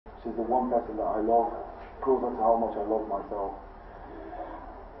She's the one person that I love, closer to how much I love myself.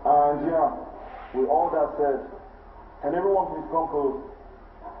 And yeah, with all that said, can everyone please come close?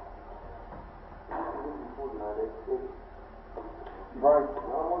 Right.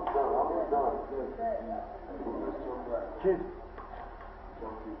 Kid.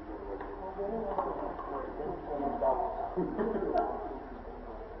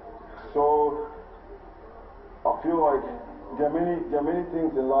 So I feel like there are many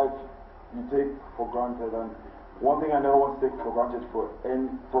things in life you take for granted, and one thing I never want to take for granted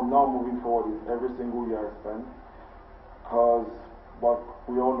and from now moving forward is every single year I spend, but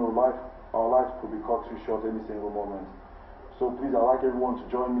we all know our lives could be cut too short any single moment. So please, I'd like everyone to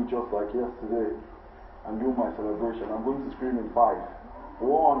join me just like yesterday and do my celebration. I'm going to scream in 5.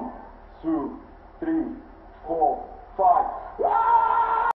 1, 2, 3, 4, 5.